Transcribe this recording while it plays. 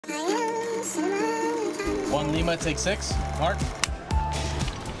One Lima, take 6. Mark.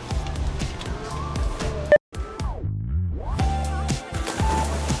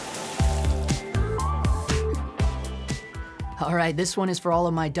 All right, this one is for all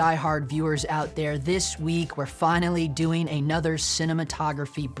of my diehard viewers out there. This week, we're finally doing another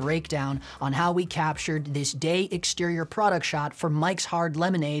cinematography breakdown on how we captured this day exterior product shot for Mike's Hard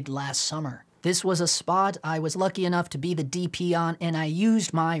Lemonade last summer. This was a spot I was lucky enough to be the DP on, and I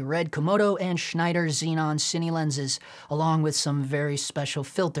used my red Komodo and Schneider XENON cine lenses, along with some very special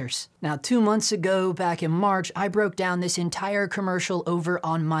filters. Now, 2 months ago, back in March, I broke down this entire commercial over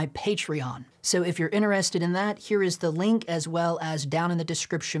on my Patreon. So if you're interested in that, here is the link as well as down in the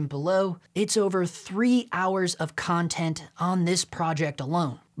description below. It's over 3 hours of content on this project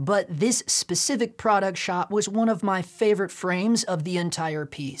alone. But this specific product shot was one of my favorite frames of the entire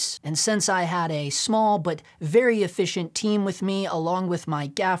piece. And since I had a small but very efficient team with me, along with my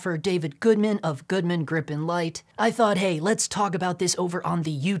gaffer, David Goodman of Goodman Grip and Light, I thought, hey, let's talk about this over on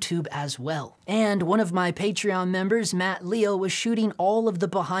the YouTube as well. And one of my Patreon members, Matt Leo, was shooting all of the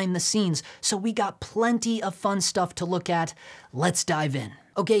behind the scenes, so we got plenty of fun stuff to look at. Let's dive in.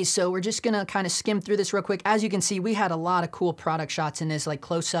 Okay, so we're just gonna kind of skim through this real quick. As you can see, we had a lot of cool product shots in this, like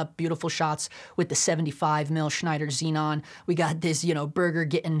close-up, beautiful shots with the 75mm Schneider XENON. We got this, burger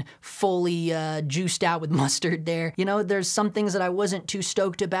getting fully juiced out with mustard there. There's some things that I wasn't too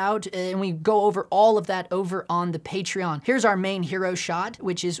stoked about, and we go over all of that over on the Patreon. Here's our main hero shot,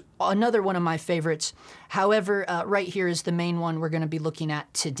 which is another one of my favorites. However, right here is the main one we're gonna be looking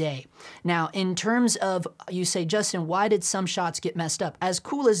at today. Now, in terms of, you say, Justin, why did some shots get messed up? As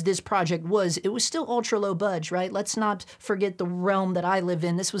cool as this project was, it was still ultra low budge, right? Let's not forget the realm that I live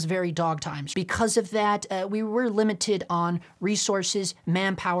in. This was very dog times. Because of that, we were limited on resources,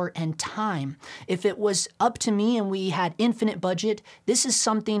 manpower, and time. If it was up to me and we had infinite budget, this is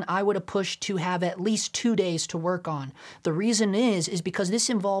something I would have pushed to have at least 2 days to work on. The reason is because this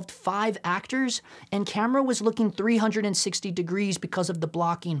involved 5 actors and camera was looking 360 degrees because of the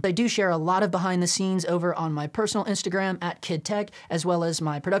blocking. I do share a lot of behind the scenes over on my personal Instagram at KidTech, as well as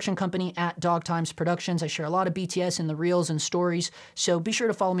my production company at Dog Times Productions. I share a lot of BTS in the reels and stories, so be sure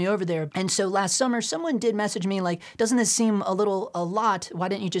to follow me over there. And so last summer, someone did message me like, doesn't this seem a lot? Why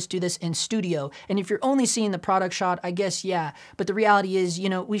didn't you just do this in studio? And if you're only seeing the product shot, I guess, yeah. But the reality is,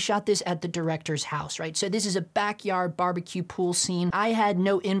 we shot this at the director's house, right? So this is a backyard barbecue pool scene. I had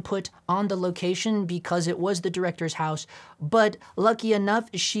no input on the location because it was the director's house, but lucky enough,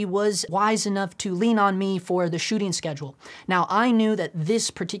 she was wise enough to lean on me for the shooting schedule. Now, I knew that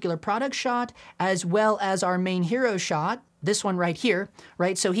this particular product shot, as well as our main hero shot, this one right here,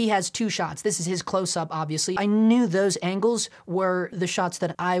 right? So he has 2 shots. This is his close-up, obviously. I knew those angles were the shots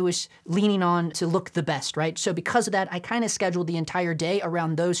that I was leaning on to look the best, right? So because of that, I kind of scheduled the entire day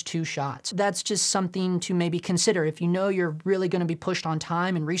around those 2 shots. That's just something to maybe consider. If you know you're really gonna be pushed on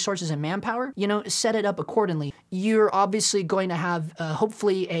time and resources and manpower, set it up accordingly. You're obviously going to have,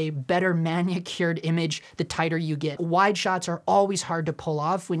 hopefully, a better manicured image the tighter you get. Wide shots are always hard to pull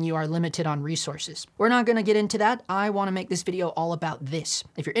off when you are limited on resources. We're not gonna get into that. I wanna make this video all about this.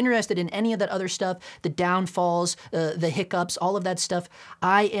 If you're interested in any of that other stuff, the downfalls, the hiccups, all of that stuff,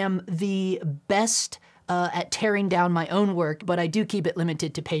 I am the best at tearing down my own work, but I do keep it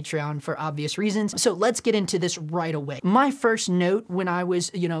limited to Patreon for obvious reasons. So let's get into this right away. My first note when I was,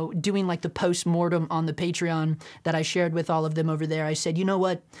 doing like the post-mortem on the Patreon that I shared with all of them over there, I said, you know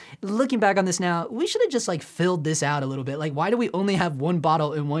what, looking back on this now, we should have just like filled this out a little bit. Like, why do we only have 1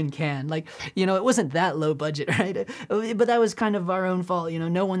 bottle and 1 can? Like, it wasn't that low budget, right? But that was kind of our own fault.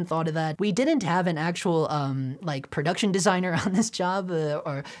 No one thought of that. We didn't have an actual like production designer on this job,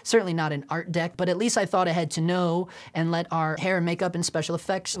 or certainly not an art deck, but at least I thought ahead to know and let our hair and makeup and special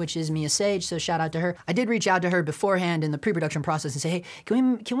effects, which is Mia Sage, so shout out to her. I did reach out to her beforehand in the pre-production process and say, hey,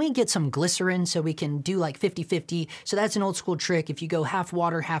 can we get some glycerin so we can do like 50-50? So that's an old school trick. If you go half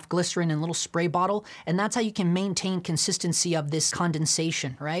water, half glycerin in a little spray bottle, and that's how you can maintain consistency of this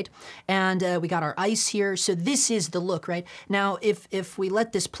condensation, right? And we got our ice here. So this is the look, right? Now, if we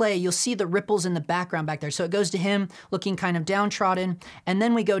let this play, you'll see the ripples in the background back there. So it goes to him looking kind of downtrodden, and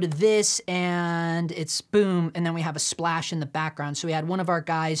then we go to this and it's boom, and then we have a splash in the background. So we had one of our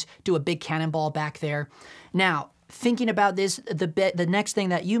guys do a big cannonball back there. Now, thinking about this, the next thing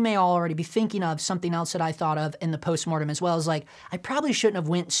that you may already be thinking of, something else that I thought of in the postmortem as well, is like, I probably shouldn't have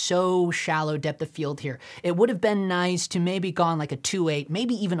went so shallow depth of field here. It would have been nice to maybe gone like a 2.8,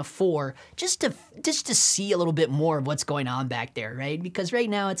 maybe even a 4, just to see a little bit more of what's going on back there, right? Because right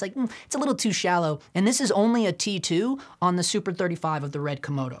now it's like, it's a little too shallow. And this is only a T2 on the Super 35 of the red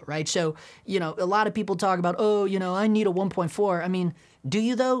Komodo, right? So, a lot of people talk about, oh, I need a 1.4. I mean, Do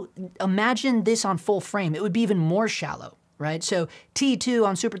you though? Imagine this on full frame. It would be even more shallow, right? So T2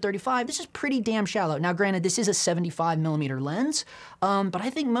 on Super 35, this is pretty damn shallow. Now granted, this is a 75mm lens, but I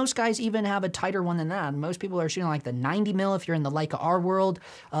think most guys even have a tighter one than that. Most people are shooting like the 90mm if you're in the Leica R world,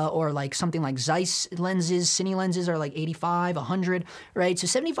 or like something like Zeiss lenses, Cine lenses are like 85, 100, right? So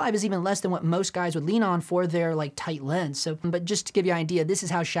 75 is even less than what most guys would lean on for their like tight lens. So, but just to give you an idea, this is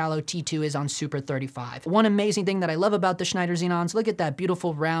how shallow T2 is on Super 35. One amazing thing that I love about the Schneider Xenons, look at that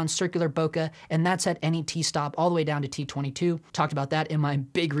beautiful round circular bokeh, and that's at any T-stop all the way down to T22. Talked about that in my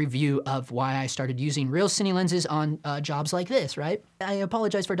big review of why I started using real Cine lenses on jobs like this, right? I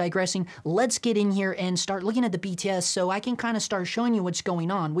apologize for digressing. Let's get in here and start looking at the BTS so I can kind of start showing you what's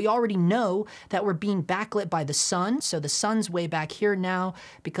going on. We already know that we're being backlit by the sun, so the sun's way back here now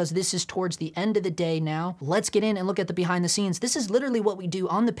because this is towards the end of the day now. Let's get in and look at the behind the scenes. This is literally what we do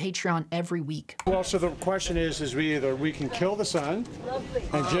on the Patreon every week. Well, so the question is we can kill the sun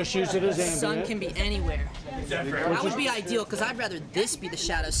and just use it as ambient. The sun can be anywhere. That would be ideal because I'd rather this be the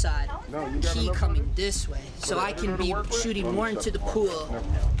shadow side, key coming this way, so I can be shooting more into the pool,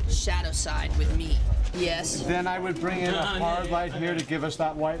 shadow side with me. Yes. Then I would bring in a hard light here to give us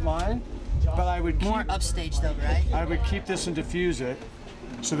that white line, but I would keep, more upstage though, right? I would keep this and diffuse it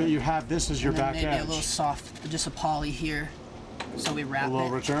so that you have this as your back edge. Maybe a little soft, just a poly here, so we wrap it. A little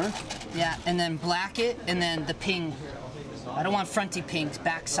return. Yeah, and then black it, and then the ping. I don't want fronty pings,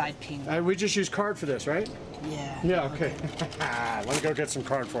 backside ping. We just use card for this, right? Yeah. Yeah, okay. Let me go get some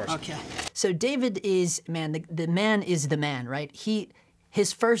card for us. Okay. So David is, man, the man is the man, right?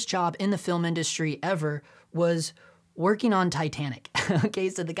 His first job in the film industry ever was working on Titanic. Okay,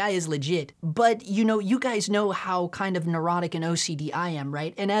 so the guy is legit. But you know, you guys know how kind of neurotic and OCD I am,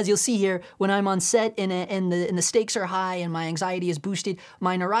 right? And as you'll see here, when I'm on set and the stakes are high and my anxiety is boosted,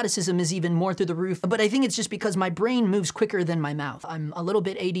 my neuroticism is even more through the roof. But I think it's just because my brain moves quicker than my mouth. I'm a little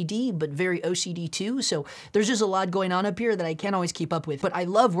bit ADD, but very OCD too. So there's just a lot going on up here that I can't always keep up with. But I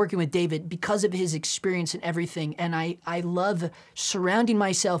love working with David because of his experience and everything. And I love surrounding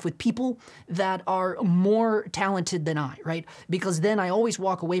myself with people that are more talented than I, right? Because then I always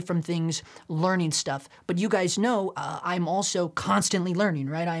walk away from things learning stuff. But you guys know I'm also constantly learning,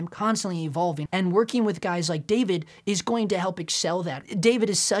 right? I'm constantly evolving. And working with guys like David is going to help excel that. David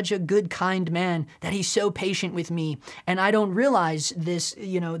is such a good, kind man that he's so patient with me. And I don't realize this,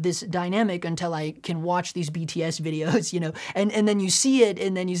 you know, this dynamic until I can watch these BTS videos, you know, and then you see it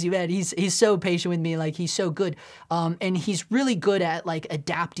and then you see, man, he's so patient with me, like he's so good. And he's really good at like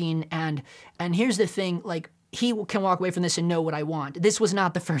adapting and here's the thing, like, he can walk away from this and know what I want. This was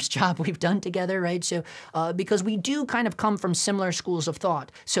not the first job we've done together, right? So, because we do kind of come from similar schools of thought.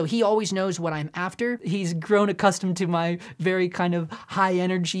 So he always knows what I'm after. He's grown accustomed to my very kind of high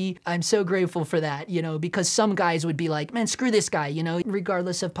energy. I'm so grateful for that, you know, because some guys would be like, man, screw this guy, you know,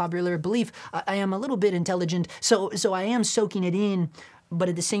 regardless of popular belief. I am a little bit intelligent, so I am soaking it in. But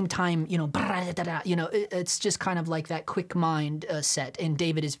at the same time, you know, it's just kind of like that quick mind set. And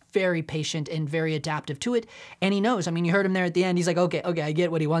David is very patient and very adaptive to it. And he knows, I mean, you heard him there at the end. He's like, okay, I get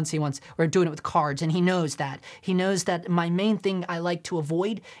what he wants. We're doing it with cards. And he knows that. He knows that my main thing I like to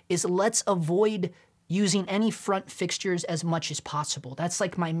avoid is let's avoid using any front fixtures as much as possible. That's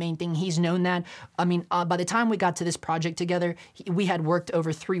like my main thing. He's known that. I mean, by the time we got to this project together, we had worked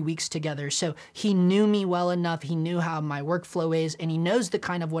over 3 weeks together. So he knew me well enough. He knew how my workflow is, and he knows the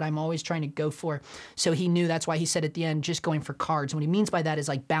kind of what I'm always trying to go for. So he knew, that's why he said at the end, just going for cards. What he means by that is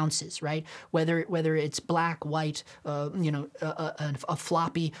like bounces, right? Whether it's black, white, you know, a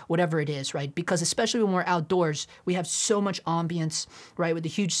floppy, whatever it is, right? Because especially when we're outdoors, we have so much ambience, right? With the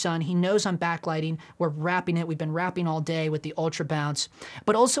huge sun. He knows I'm backlighting. We're wrapping it. We've been wrapping all day with the Ultra Bounce.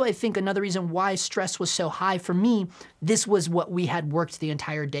 But also I think another reason why stress was so high for me, this was what we had worked the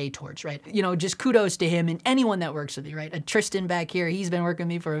entire day towards, right? You know, just kudos to him and anyone that works with me, right? Tristan back here, he's been working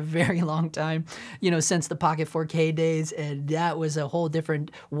with me for a very long time, you know, since the Pocket 4K days, and that was a whole different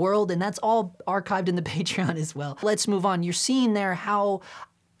world, and that's all archived in the Patreon as well. Let's move on. You're seeing there how,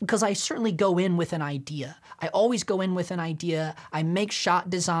 because I certainly go in with an idea. I always go in with an idea. I make shot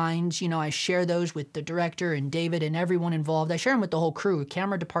designs, you know, I share those with the director and David and everyone involved. I share them with the whole crew,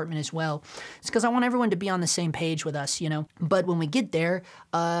 camera department as well. It's because I want everyone to be on the same page with us, you know. But when we get there,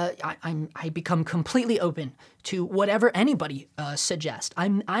 I become completely open to whatever anybody suggests.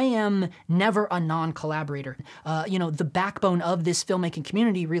 I am never a non-collaborator. You know, the backbone of this filmmaking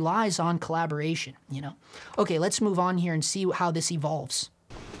community relies on collaboration, you know. Okay, let's move on here and see how this evolves.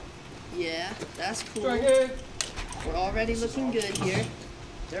 Yeah, that's cool. We're already looking good here.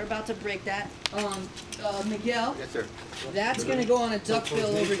 They're about to break that. Miguel. Yes, sir. That's gonna go on a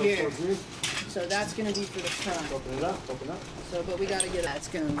duckbill over here. So that's gonna be for the front. Open it up, open up. So, but we gotta get, that's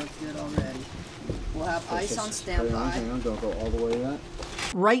gonna look good already. We'll have ice on standby. Hang on, don't go all the way to that.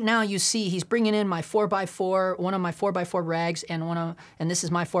 Right now, you see he's bringing in my 4x4, one of my 4x4 rags, and this is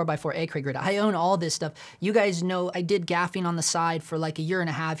my 4x4 acrylic grid. I own all this stuff. You guys know I did gaffing on the side for like a year and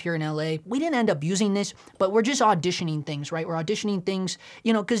a half here in LA. We didn't end up using this, but we're just auditioning things, right? We're auditioning things,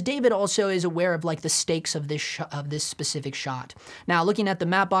 you know, because David also is aware of like the stakes of this specific shot. Now, looking at the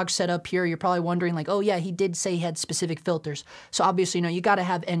matte box setup here, you're probably wondering like, oh yeah, he did say he had specific filters. So obviously, you know, you got to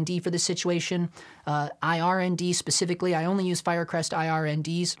have ND for this situation. IR ND specifically. I only use Firecrest IR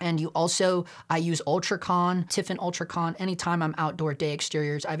NDs, and I use UltraCon, Tiffen UltraCon anytime I'm outdoor day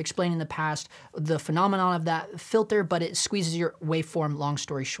exteriors. I've explained in the past the phenomenon of that filter, but it squeezes your waveform, long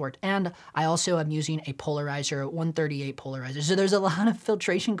story short. And I also am using a polarizer, 138 polarizer. So there's a lot of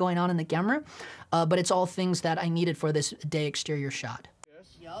filtration going on in the camera, but it's all things that I needed for this day exterior shot.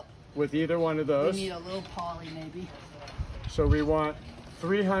 Yep. With either one of those. We need a little poly maybe. So we want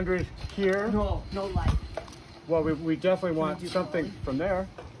 300 here. No light. Well, we definitely want something poly? from there.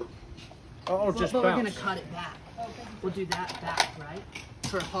 Oh, just but bounce. we're gonna cut it back. We'll do that back, right?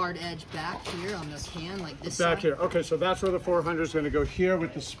 For hard edge back here on the can, like this back side. here. Okay, so that's where the 400 is going to go here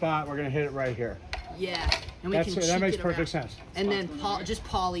with the spot. We're going to hit it right here. Yeah, and we can That cheek makes it perfect around. sense. And then just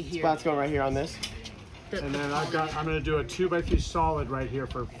poly here. Spot's going right here on this. And then I'm going to do a 2x3 solid right here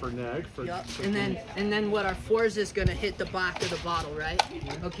for neg. Yep. And then what our fours is going to hit the back of the bottle, right?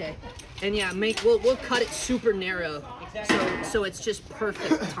 Okay. And yeah, we'll cut it super narrow, so it's just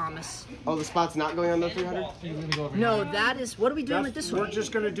perfect, Thomas. Oh, the spot's not going on the 300? No, that is. What are we doing with this one? We're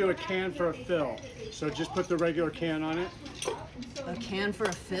just going to do a can for a fill. So just put the regular can on it. A can for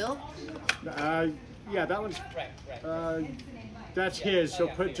a fill? Yeah, that one's. That's his,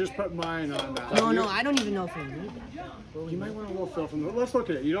 so just put mine on that. No, I don't even know if I need that. You might want a little fill from the. Let's look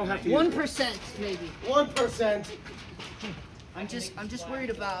at it. You don't have to. 1% maybe. 1%. I'm just worried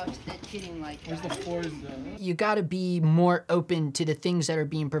about it hitting like. Where's the fours? You got to be more open to the things that are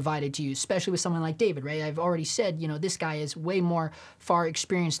being provided to you, especially with someone like David, right? I've already said, you know, this guy is way more far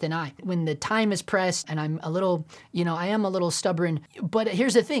experienced than I. When the time is pressed, and I'm a little, you know, I am a little stubborn. But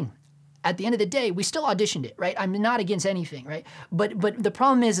here's the thing. At the end of the day, we still auditioned it, right? I'm not against anything, right? But the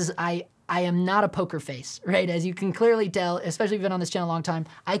problem is I am not a poker face, right? As you can clearly tell, especially if you've been on this channel a long time,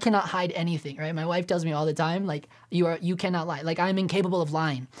 I cannot hide anything, right? My wife tells me all the time, like, you cannot lie. Like, I'm incapable of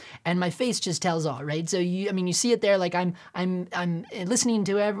lying. And my face just tells all, right? So you see it there, like I'm listening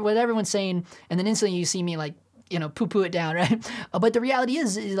to what everyone's saying, and then instantly you see me like, you know, poo-poo it down, right? But the reality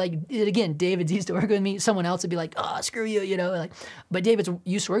is like, again, David's used to work with me. Someone else would be like, oh, screw you, you know, like, but David's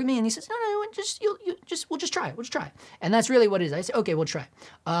used to work with me, and he says, no, we'll just try it. And that's really what it is. I say, okay, we'll try.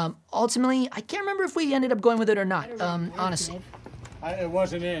 Ultimately, I can't remember if we ended up going with it or not, honestly. It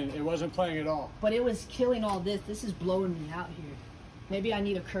wasn't playing at all. But it was killing all this. This is blowing me out here. Maybe I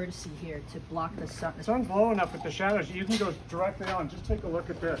need a courtesy here to block the sun. The sun's low enough with the shadows. You can go directly on. Just take a look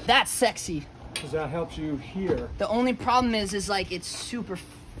at this. That's sexy. Because that helps you here. The only problem is like it's super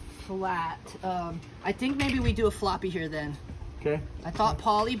flat. I think maybe we do a floppy here then. Okay. I thought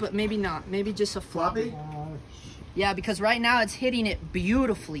poly, but maybe not. Maybe just a floppy. Yeah, because right now it's hitting it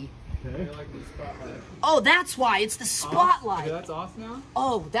beautifully. Okay. Oh, that's why. It's the spotlight. Okay, that's off now?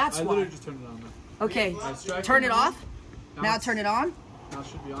 Oh, that's why. I literally just turned it on now. Okay, turn it off. Now turn it on. Now it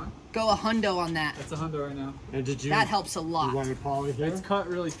should be on. Go a hundo on that. It's a hundo right now. And did you? That helps a lot. You want a poly here? It's cut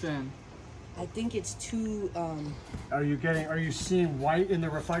really thin. I think it's too. Are you seeing white in the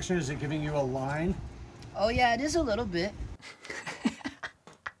reflection? Is it giving you a line? Oh yeah, it is a little bit.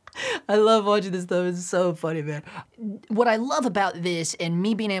 I love watching this stuff. It's so funny, man. What I love about this and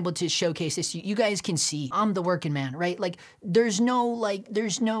me being able to showcase this, you guys can see I'm the working man, right? Like there's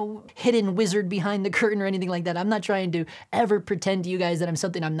no hidden wizard behind the curtain or anything like that. I'm not trying to ever pretend to you guys that I'm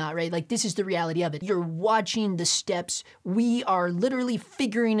something I'm not, right? Like this is the reality of it. You're watching the steps. We are literally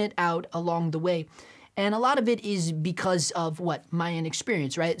figuring it out along the way. And a lot of it is because of what? My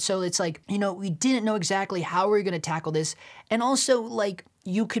inexperience, right? So it's like, you know, we didn't know exactly how we were going to tackle this. And also like,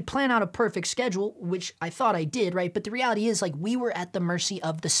 you could plan out a perfect schedule, which I thought I did, right? But the reality is like we were at the mercy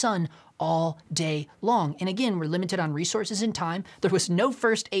of the sun all day long. And again, we're limited on resources and time. There was no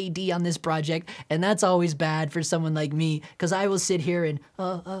first AD on this project, and that's always bad for someone like me, because I will sit here and,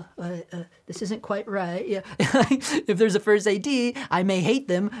 this isn't quite right. Yeah. If there's a first AD, I may hate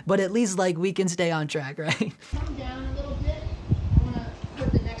them, but at least like we can stay on track, right? Come down a little bit. I'm gonna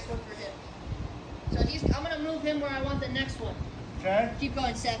put the next one for him. So I'm gonna move him where I want the next one. Okay. Keep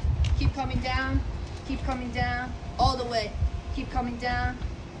going, Seth. Keep coming down. Keep coming down. All the way. Keep coming down.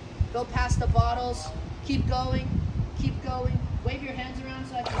 Go past the bottles. Keep going. Keep going. Wait. wave your hands around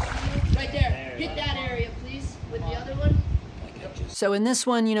so I can see you. Right there. Hit that area, please, with the other one. So in this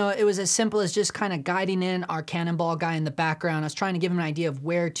one, you know, it was as simple as just kind of guiding in our cannonball guy in the background. I was trying to give him an idea of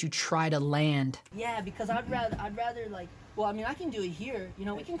where to try to land. Yeah, because I'd rather like, well, I mean, I can do it here. You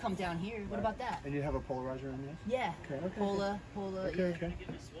know, we can come down here. What about that? And you have a polarizer in this? Yeah. Okay, okay. Pola, Okay, yeah. okay.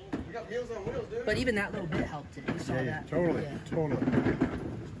 We got wheels on wheels, dude. But even that little bit helped it. You saw that. Totally, Yeah. totally.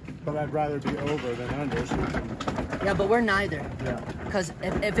 But I'd rather be over than under. So Yeah, but we're neither. yeah. Because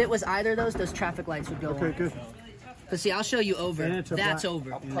if it was either of those traffic lights would go on. Okay, good. But see, I'll show you over. And it's a That's black-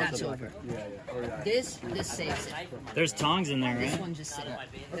 over. That's over. Yeah, yeah. Oh, yeah. This saves it. There's tongs in there, This right? one just sitting.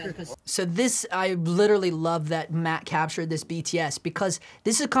 So this, I literally love that Matt captured this BTS because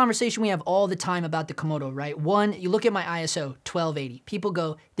this is a conversation we have all the time about the Komodo, right? One, you look at my ISO, 1280. People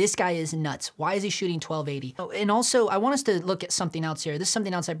go, this guy is nuts. Why is he shooting 1280? Oh, and also, I want us to look at something else here. This is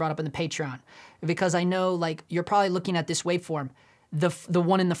something else I brought up in the Patreon because I know like you're probably looking at this waveform, the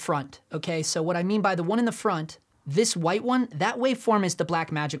one in the front, okay? So what I mean by the one in the front, this white one, that waveform is the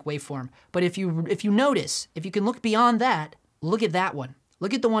Blackmagic waveform. But if you notice, if you can look beyond that, look at that one.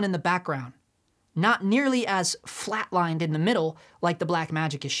 Look at the one in the background. Not nearly as flatlined in the middle like the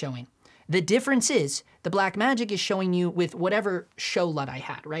Blackmagic is showing. The difference is the Blackmagic is showing you with whatever show LUT I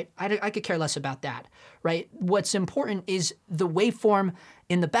had, right? I could care less about that, right? What's important is the waveform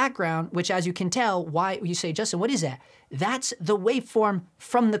in the background, which as you can tell, why you say, Justin, what is that? That's the waveform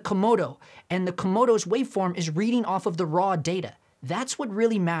from the Komodo. And the Komodo's waveform is reading off of the raw data. That's what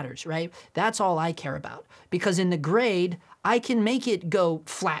really matters, right? That's all I care about. Because in the grade, I can make it go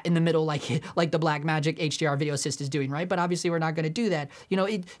flat in the middle like the Blackmagic HDR Video Assist is doing, right? But obviously we're not gonna do that. You know,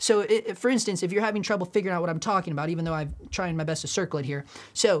 for instance, if you're having trouble figuring out what I'm talking about, even though I'm trying my best to circle it here.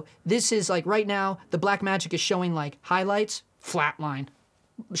 So this is like right now, the Blackmagic is showing like highlights, flat line,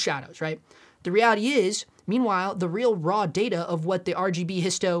 shadows, right? The reality is, meanwhile, the real raw data of what the RGB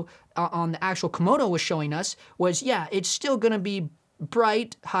histo on the actual Komodo was showing us was, yeah, it's still gonna be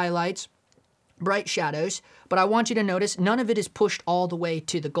bright highlights, bright shadows, but I want you to notice none of it is pushed all the way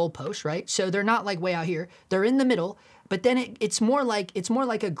to the goalpost, right? So they're not like way out here. They're in the middle, but then it's more like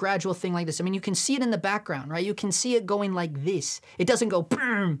a gradual thing like this. I mean, you can see it in the background, right? You can see it going like this. It doesn't go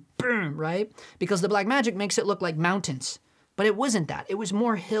boom, boom, right? Because the Blackmagic makes it look like mountains. But it wasn't that. It was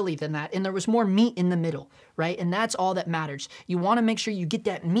more hilly than that, and there was more meat in the middle, right? And that's all that matters. You want to make sure you get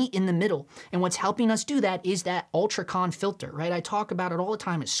that meat in the middle, and what's helping us do that is that UltraCon filter, right? I talk about it all the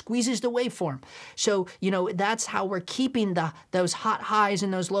time. It squeezes the waveform. So, you know, that's how we're keeping those hot highs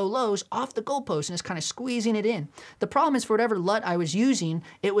and those low lows off the goalpost, and it's kind of squeezing it in. The problem is for whatever LUT I was using,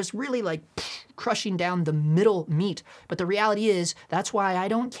 it was really like crushing down the middle meat. But the reality is, that's why I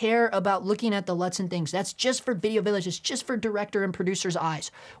don't care about looking at the LUTs and things. That's just for Video Village. It's just for director and producer's eyes.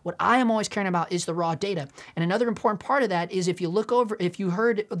 What I am always caring about is the raw data. And another important part of that is if you look over, if you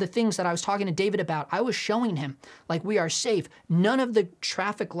heard the things that I was talking to David about, I was showing him, like, we are safe. None of the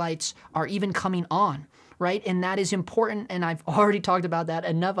traffic lights are even coming on, right? And that is important, and I've already talked about that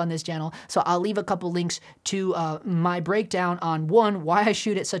enough on this channel, so I'll leave a couple links to my breakdown on, one, why I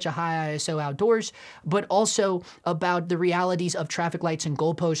shoot at such a high ISO outdoors, but also about the realities of traffic lights and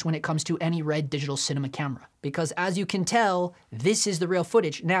goalposts when it comes to any red digital cinema camera. Because as you can tell, this is the real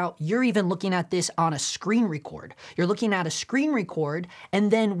footage. Now, you're even looking at this on a screen record. You're looking at a screen record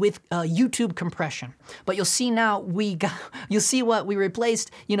and then with YouTube compression. But you'll see now you'll see what we replaced.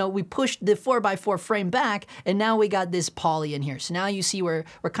 You know, we pushed the 4x4 frame back and now we got this poly in here. So now you see we're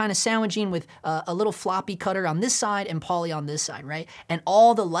kind of sandwiching with a little floppy cutter on this side and poly on this side, right? And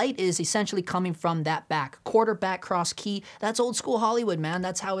all the light is essentially coming from that back. Quarter back cross key. That's old school Hollywood, man.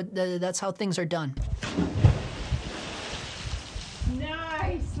 That's how things are done.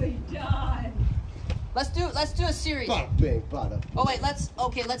 Nicely done. Let's do a series. Bada bing, bada. Oh wait,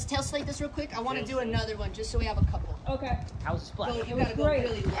 let's tail slate this real quick. I want to do another one just so we have a couple. Okay. How's Spec? You It gotta was go great.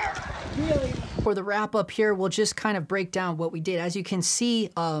 really low. Really. For the wrap up here, we'll just kind of break down what we did. As you can see,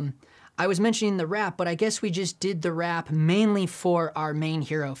 I was mentioning the wrap, but I guess we just did the wrap mainly for our main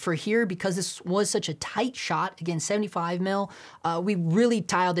hero. For here, because this was such a tight shot, again, 75 mil, we really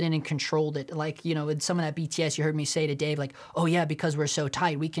dialed it in and controlled it. Like, you know, in some of that BTS, you heard me say to Dave, like, oh yeah, because we're so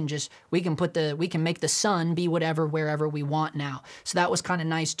tight, we can make the sun be whatever, wherever we want now. So that was kind of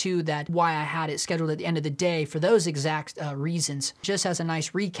nice too, that why I had it scheduled at the end of the day for those exact reasons. Just as a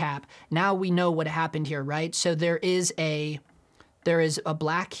nice recap, now we know what happened here, right? So there is a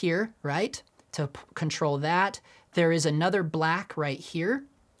black here, right, to control that. There is another black right here,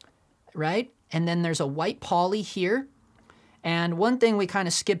 right? And then there's a white poly here. And one thing we kind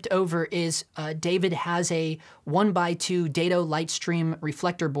of skipped over is David has a 1x2 Dedo Lightstream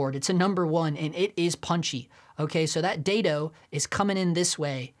reflector board. It's a #1, and it is punchy. Okay, so that Dedo is coming in this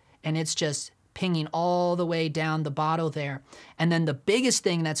way, and it's just pinging all the way down the bottle there. And then the biggest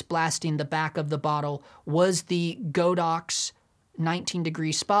thing that's blasting the back of the bottle was the Godox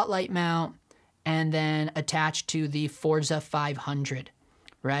 19-degree spotlight mount, and then attached to the Forza 500,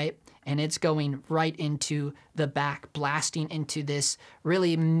 right? And it's going right into the back, blasting into this,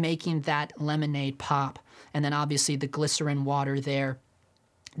 really making that lemonade pop. And then obviously the glycerin water there.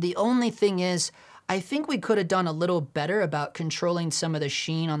 The only thing is, I think we could have done a little better about controlling some of the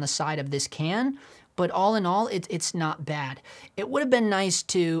sheen on the side of this can, but all in all, it's not bad. It would have been nice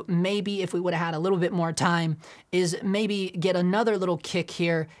to maybe, if we would have had a little bit more time, is maybe get another little kick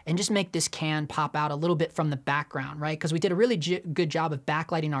here and just make this can pop out a little bit from the background, right? Because we did a really good job of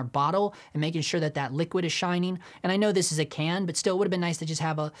backlighting our bottle and making sure that that liquid is shining. And I know this is a can, but still it would have been nice to just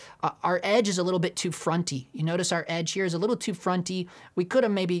have our edge is a little bit too fronty. You notice our edge here is a little too fronty. We could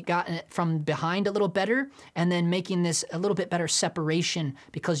have maybe gotten it from behind a little better and then making this a little bit better separation,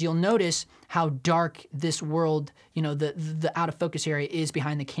 because you'll notice how dark this world, you know, the out of focus area is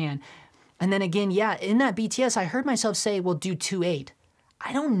behind the can. And then again, yeah, in that BTS, I heard myself say, well, do 2.8.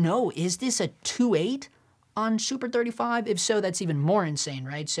 I don't know, is this a 2.8 on Super 35? If so, that's even more insane,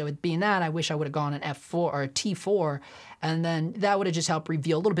 right? So it being that, I wish I would have gone an F4 or a T4, and then that would have just helped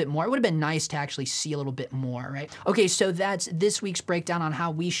reveal a little bit more. It would have been nice to actually see a little bit more, right? Okay, so that's this week's breakdown on how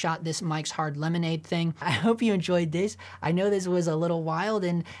we shot this Mike's Hard Lemonade thing. I hope you enjoyed this. I know this was a little wild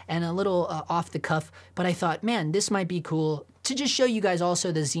and a little off the cuff, but I thought, man, this might be cool to just show you guys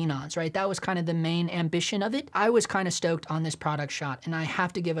also the XENONs, right? That was kind of the main ambition of it. I was kind of stoked on this product shot, and I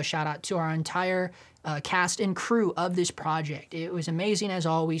have to give a shout out to our entire cast and crew of this project. It was amazing as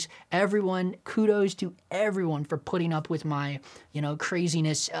always. Everyone, kudos to everyone for putting up with my, you know,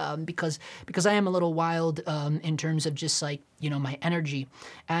 craziness, because I am a little wild in terms of just like, you know, my energy.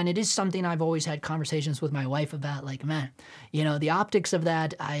 And it is something I've always had conversations with my wife about, like, man, you know, the optics of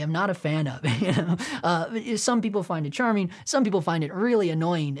that I am not a fan of. You know, some people find it charming, some people find it really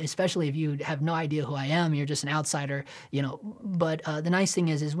annoying, especially if you have no idea who I am, you're just an outsider, you know. But the nice thing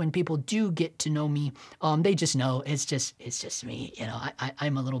is when people do get to know me, they just know it's just me, you know.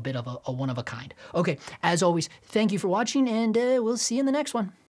 I'm a little bit of a one of a kind. Okay, as always, thank you for watching, and we'll see you in the next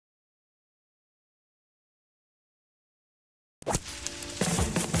one. All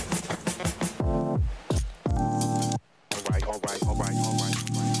right.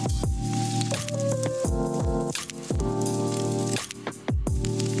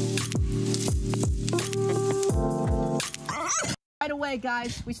 Right away,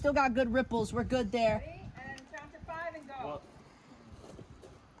 guys. We still got good ripples. We're good there. Ready? And count to 5 and go.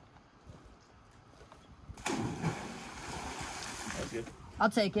 That's good. I'll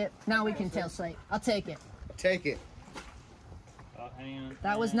take it. Now we can tail sight. I'll take it. Take it. Hang on.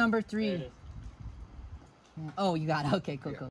 That was number 3. Oh, you got it. Okay, cool.